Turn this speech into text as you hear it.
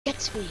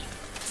Gets me.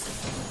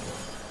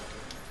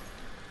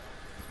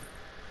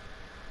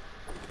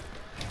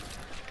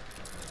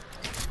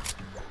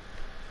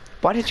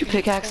 Why did you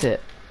pickaxe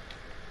it?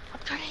 I'm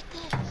trying to hit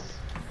this.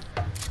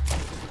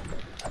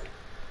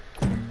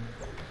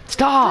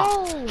 Stop!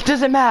 No! It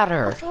doesn't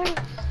matter.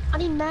 I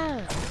need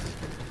mad.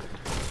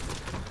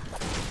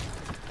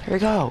 Here we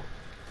go.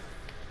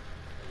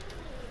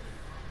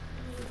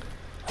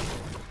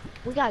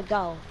 We gotta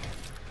go.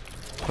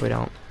 We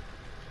don't.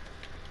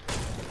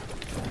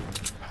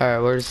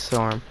 Alright, where's the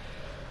storm?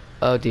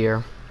 Oh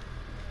dear.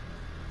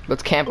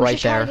 Let's camp right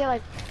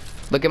there.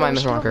 Look at my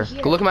marker.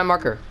 Go look at my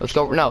marker. Let's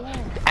go. No,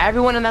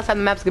 everyone on that side of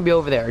the map's gonna be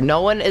over there.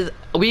 No one is.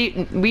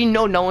 We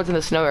know no one's in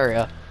the snow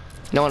area.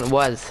 No one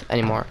was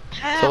anymore.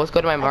 So let's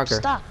go to my marker.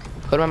 I'm stuck.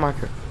 Go to my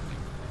marker.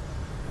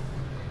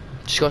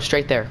 Just go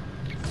straight there.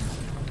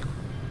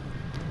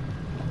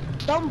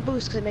 Don't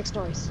boost because it makes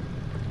noise.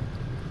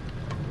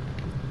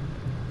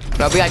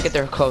 No, we gotta get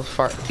there close,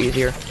 far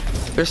easier.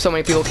 There's so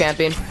many people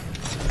camping.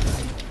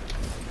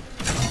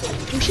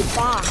 We should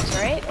box,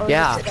 right? Or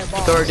Yeah, just sit there,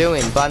 that's what we're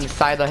doing. But on the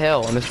side of the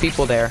hill, and there's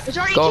people there. There's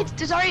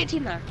already a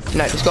team there.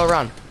 No, just go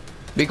around.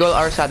 We go to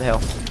our side of the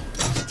hill.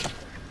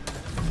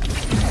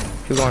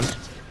 Keep going.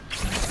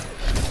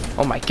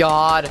 Oh my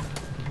god.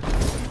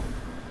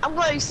 I'm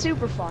going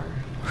super far.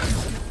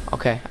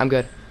 Okay, I'm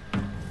good.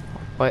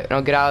 Wait,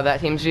 no, get out of that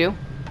team's view.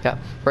 Yeah,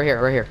 right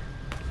here, right here.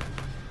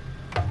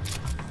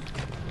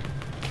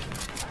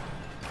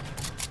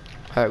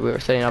 Alright, we were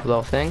setting up a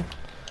little thing.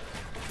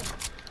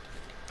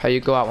 How you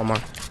go out one more?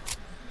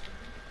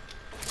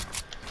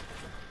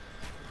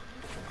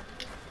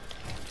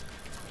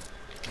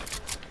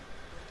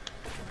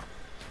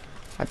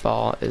 My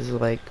ball is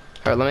like.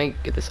 Alright, let me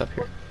get this up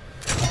here.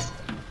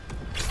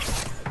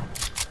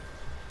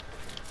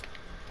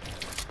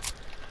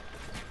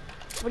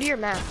 What are your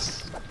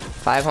max?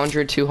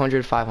 500,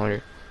 200,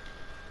 500.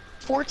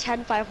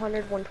 410, 500,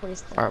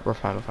 127. Alright, we're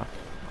fine, we're fine.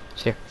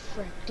 It's here.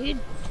 Frick, dude,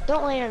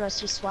 don't land on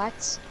us, you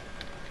swats.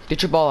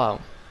 Get your ball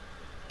out.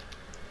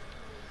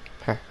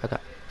 Here, okay.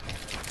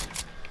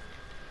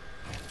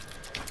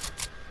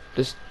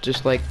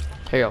 Just like,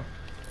 here you go.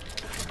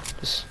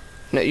 Just,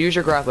 no, use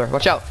your grappler.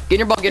 Watch out. Get in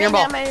your ball, get in your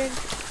ball.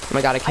 Oh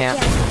my god, I can't.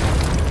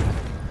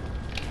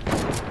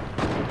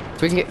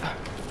 We can get,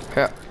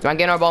 here, you wanna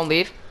get in our ball and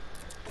leave?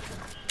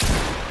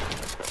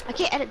 I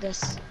can't edit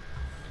this.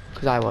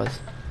 Cause I was.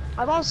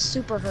 My ball's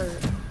super hurt.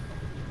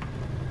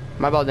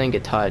 My ball didn't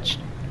get touched.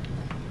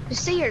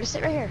 Just sit here, just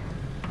sit right here.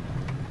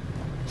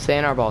 Stay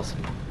in our balls.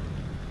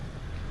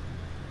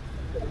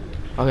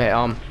 Okay,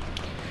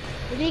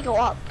 We need to go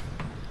up.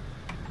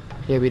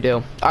 yeah, we do.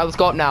 Alright, let's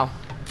go up now.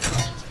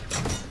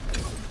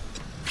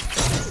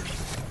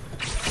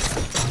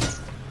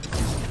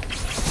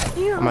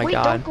 Here, Oh my wait,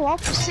 god. don't go up,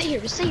 just sit here,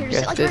 just sit here, just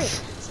Yes, sit like this.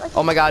 right. Sit like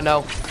Oh my god,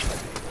 no.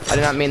 I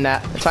did not mean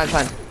that. It's fine, it's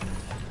fine.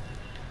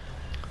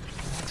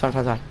 It's fine, it's fine,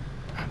 it's fine.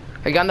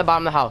 I got on the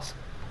bottom of the house.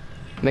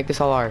 Make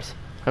this all ours.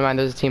 Never mind,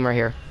 there's a team right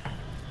here.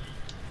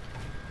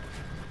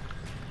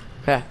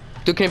 Yeah.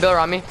 Dude, can you build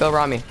around me? Build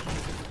around me.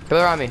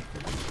 Build around me.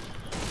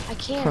 I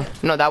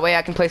can't. No, that way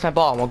I can place my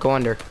ball and we'll go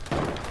under.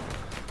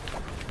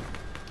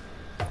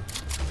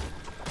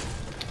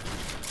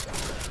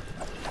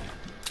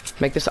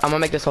 Make this, I'm gonna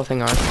make this whole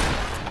thing ours.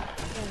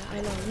 Yeah,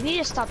 I know. You need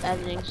to stop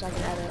editing so I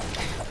can edit.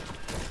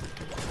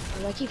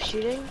 Will I keep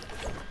shooting?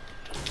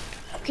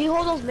 Can you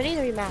hold those minis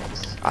or you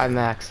max? I have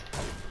max.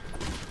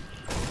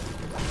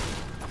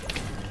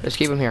 Just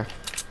keep him here.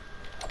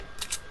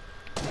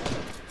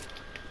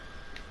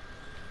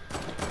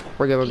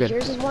 We're good, we're good.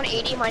 Yours is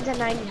 180, mine's at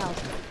 90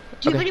 health.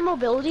 Do you have Okay. any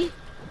mobility?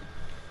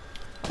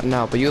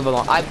 No, but you have a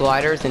lot. I have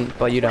gliders, and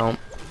but you don't.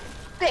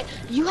 Okay,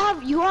 you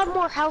have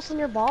more health than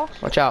your ball.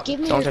 Watch out. Give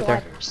me Someone's your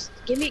right there. gliders.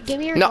 Give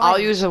me your No, I'll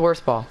gliders. use the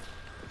worst ball.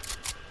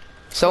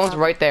 Someone's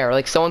right there.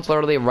 Like someone's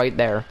literally right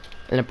there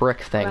in a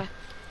brick thing. Okay.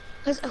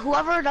 Because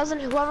whoever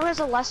has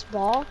a less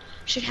ball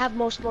should have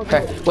most Okay,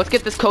 mobility. let's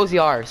get this cozy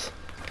ours.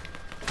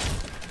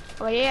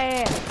 Oh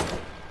yeah.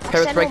 Okay,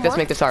 let's break this,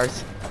 make this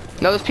ours.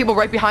 No, there's people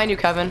right behind you,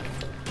 Kevin.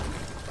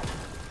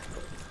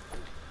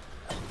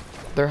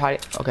 They're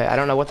hiding. Okay, I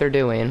don't know what they're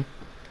doing.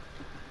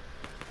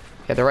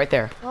 Yeah, they're right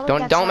there. Well,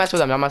 Don't mess with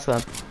them. Don't mess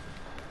with them.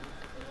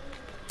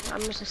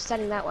 I'm just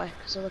extending that way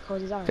because of the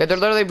cozy's ours. Yeah, they're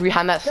literally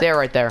behind that stair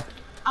right there.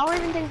 I don't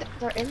even think that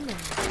they're in there.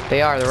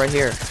 They are. They're right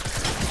here.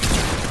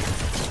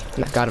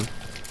 Got him.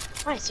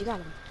 Nice, you got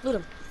him. Loot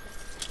him.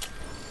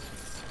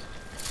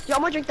 Yo,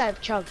 I'm gonna drink that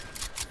chug.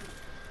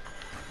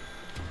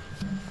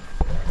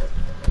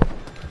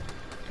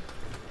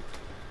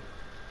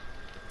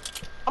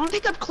 I'm gonna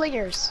pick up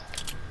clingers.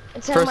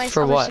 Instead of my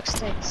For other what? 6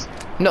 stinks.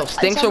 No,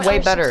 stinks are way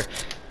better.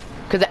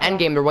 Cause the end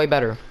game, they're way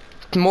better.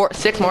 6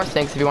 more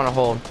stinks if you want to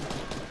hold.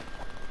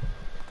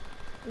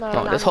 No,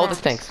 just hold the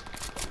stinks.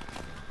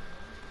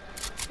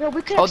 Yo,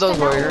 we could Oh, those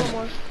extend that warriors. one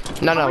more.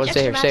 No, How no, much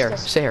stay here, extra stay here,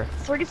 max is? stay here.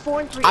 34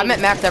 and 3. I'm at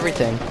max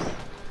everything.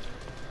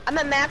 I'm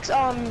at max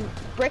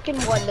brick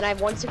and 1, then I have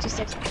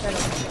 166.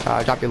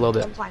 I'll drop you a little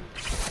bit. I'm fine.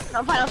 No,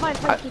 I'm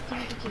fine.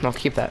 Keep. No,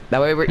 keep that.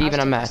 That way we're even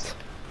on max.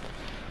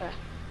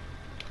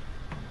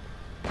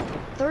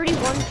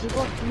 31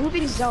 people.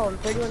 Moving zone.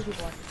 31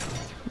 people.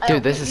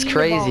 Dude, this is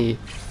crazy.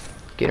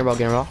 Get in your ball.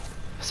 Get in your ball.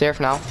 Stay here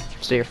for now.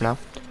 Stay here for now.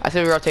 I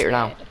say we rotate right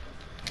now.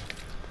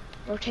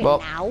 Rotate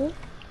now?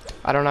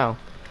 I don't know.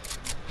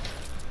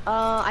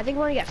 I think we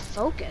want to get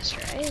focused,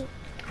 right?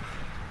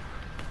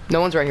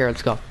 No one's right here.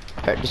 Let's go.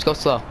 Alright, just go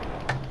slow.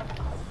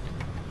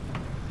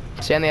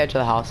 Stay on the edge of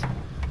the house.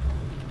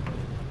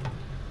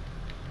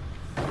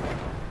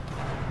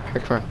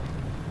 Here, come on.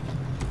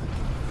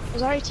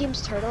 Is our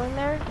team's turtling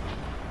there?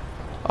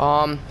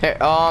 Here,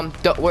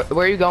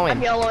 where are you going?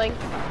 I'm YOLOing.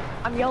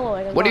 I'm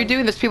YOLOing. What are you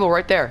doing? There's people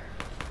right there.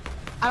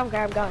 I don't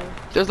care, I'm going.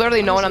 There's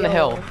literally no one on the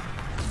hill.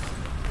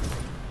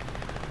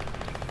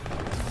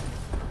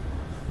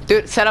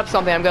 Dude, set up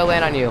something. I'm gonna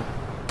land on you.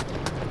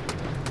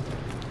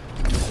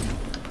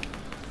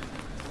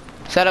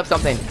 Set up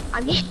something.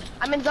 I'm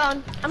in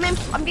zone. I'm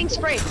getting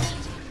sprayed.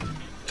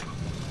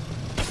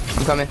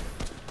 I'm coming.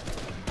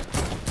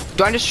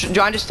 Do I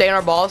just stay on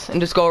our balls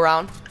and just go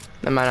around?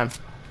 Never mind.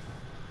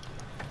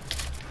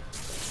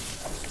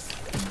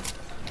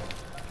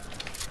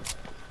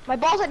 My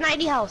ball's at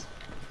 90 health.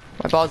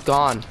 My ball's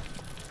gone.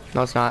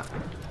 No, it's not.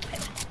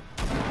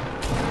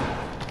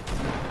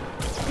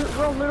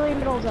 We're literally in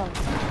the middle of zone.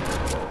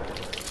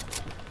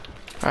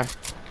 Alright.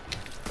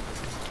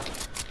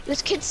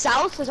 This kid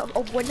south is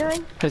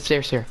windowing.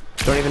 Stairs here.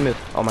 Don't even move.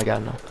 Oh my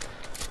god, no.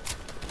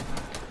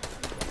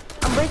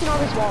 I'm breaking all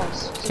these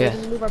walls so we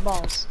can move our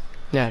balls.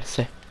 Yeah, just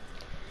stay.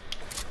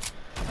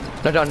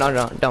 No,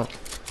 don't.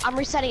 I'm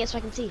resetting it so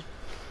I can see.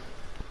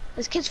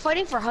 This kid's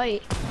fighting for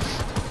height.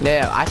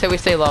 Yeah, I say we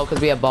stay low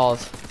because we have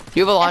balls.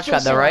 You have a launch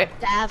pad though, right?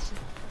 Yeah,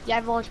 I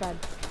have a launch pad.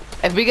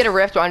 If we get a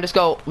rift, I'm just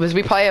go, because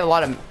we probably have a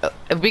lot of,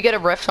 if we get a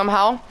rift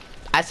somehow,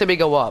 I say we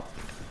go up.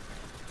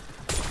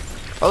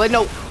 Or like,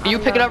 no, you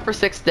pick it up for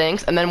 6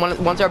 things, and then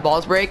once our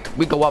balls break,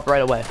 we go up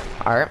right away.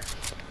 Alright?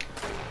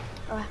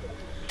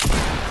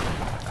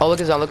 Oh, look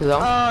at zone, look at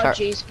zone. Oh,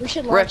 jeez. We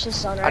should launch this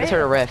zone, right? I just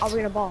heard a rift. Oh, we're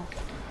gonna ball.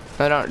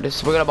 No,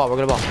 just, we're gonna ball.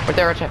 Right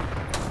there, right there.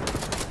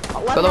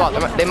 Go to the ball.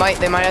 They might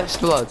have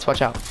explodes.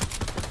 Watch out.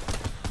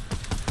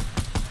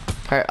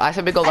 Alright, I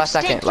said we go last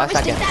second. Want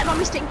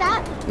me stink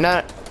that?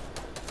 No.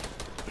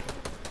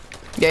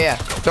 Yeah.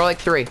 Throw like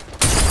 3.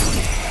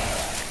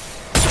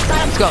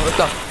 Let's go.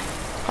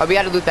 Oh, we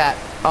gotta loot that.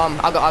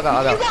 I'll go.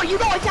 You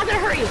go. It's not gonna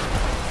hurt you.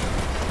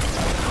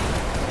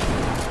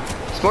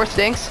 Some more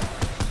stinks.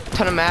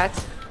 Ton of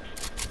mats.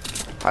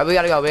 Alright, we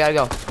gotta go. We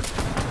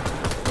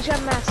should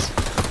have mats.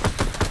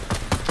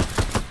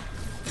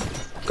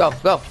 Go.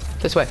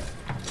 This way.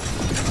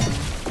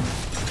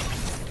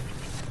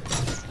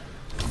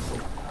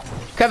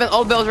 Kevin,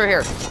 old Bill's right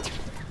here.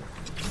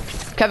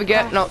 Kevin,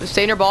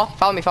 stay in your ball.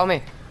 Follow me. I'm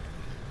right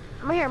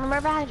here. I'm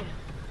right behind you.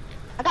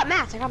 I got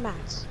mats.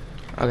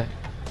 Okay.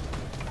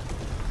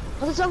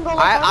 Let's go.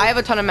 I have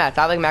a ton of mats.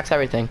 I like max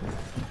everything.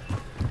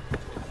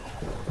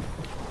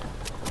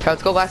 Okay,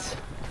 let's go west.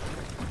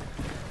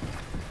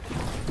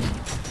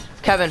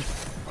 Kevin.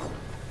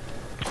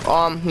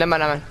 Never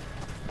mind.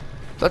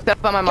 Look that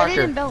up on my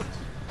marker.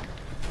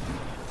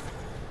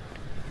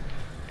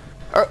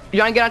 You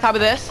wanna get on top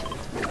of this?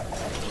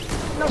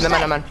 No,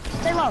 never mind.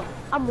 Stay low.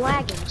 I'm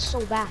lagging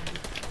so bad.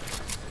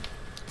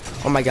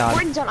 Oh my god.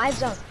 We're in zone. I have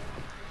zone.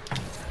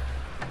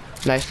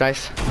 Nice. Bro,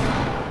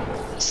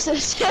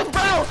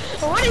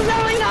 what is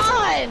going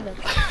on?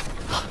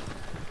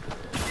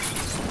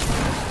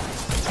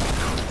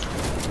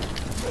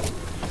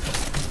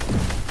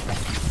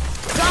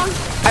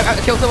 I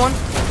killed someone.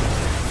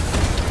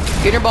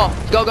 Get in your ball.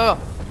 Go.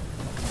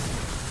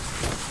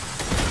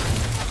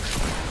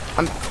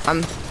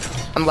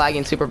 I'm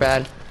lagging super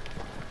bad.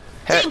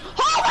 Team,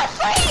 hold my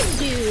frame,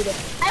 dude.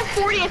 I have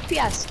 40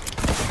 FPS.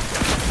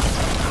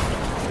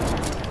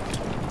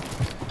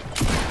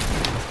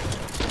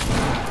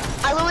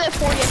 I literally have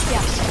 40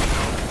 FPS.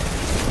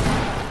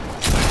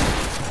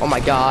 Oh my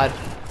god.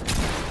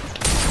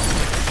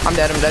 I'm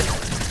dead.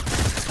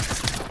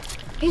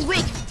 He's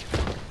weak.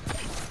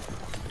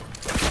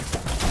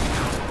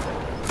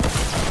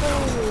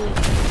 Holy.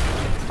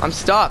 I'm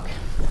stuck.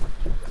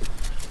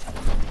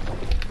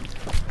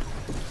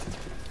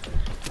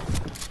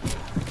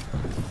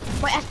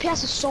 My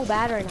FPS is so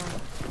bad right now.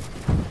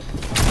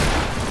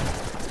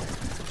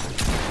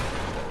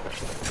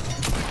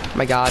 Oh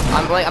my god.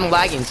 I'm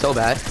lagging so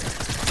bad.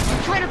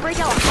 I'm trying to break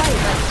out a height,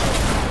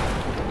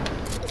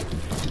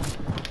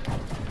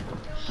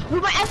 but...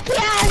 Move my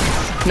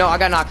FPS! No, I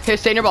got knocked. Here,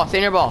 stay in your ball.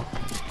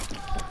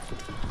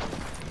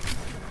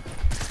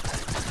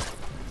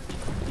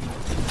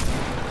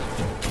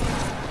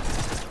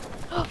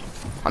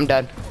 I'm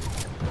dead.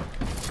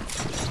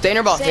 Stay in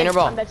your ball.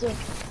 I'm dead too.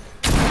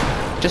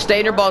 Just stay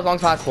in your ball as long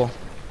as possible.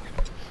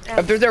 Yeah.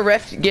 If there's a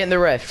rift, get in the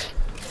rift.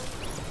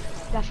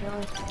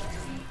 Definitely.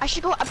 I'm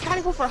trying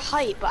to go for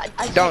height, but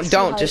I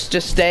don't.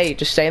 Just stay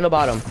in the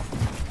bottom.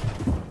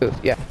 Ooh,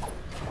 yeah.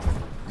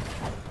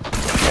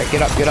 Okay,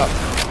 get up.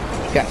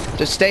 Yeah,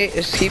 just stay.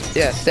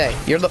 Stay.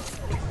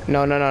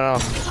 No.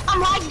 I'm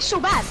lagging so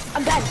bad.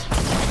 I'm dead.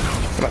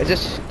 Come on,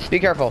 just be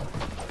careful.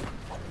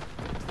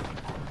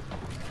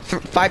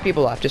 5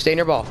 people left. Just stay in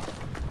your ball.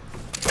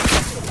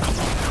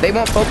 They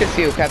won't focus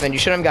you, Kevin. You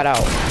shouldn't have got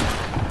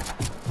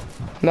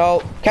out.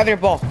 No, Kevin, your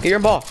ball. Get your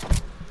ball.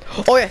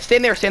 Oh yeah,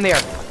 stand there, stand there.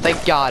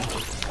 Thank God.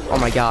 Oh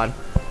my God.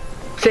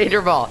 Stand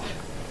your ball.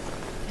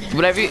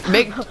 Whatever you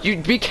make, you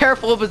be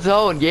careful of the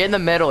zone. Get in the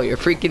middle. You're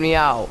freaking me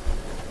out.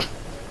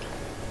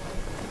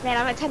 Man,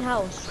 I'm at 10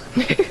 health.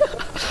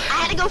 I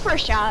had to go for a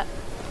shot.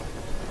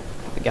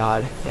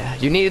 God, yeah,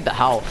 you needed the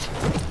health.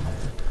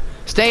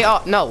 Stay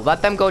up. No,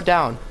 let them go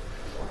down.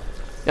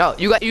 No,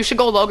 you should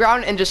go low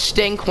ground and just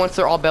stink once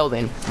they're all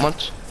building.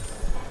 Once.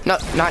 No,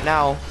 not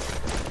now.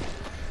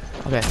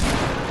 Okay.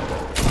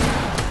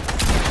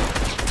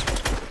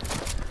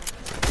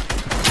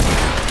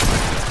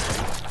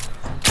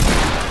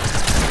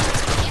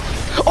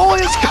 Oh,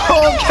 let's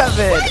go,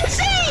 Kevin!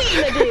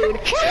 Insane, dude!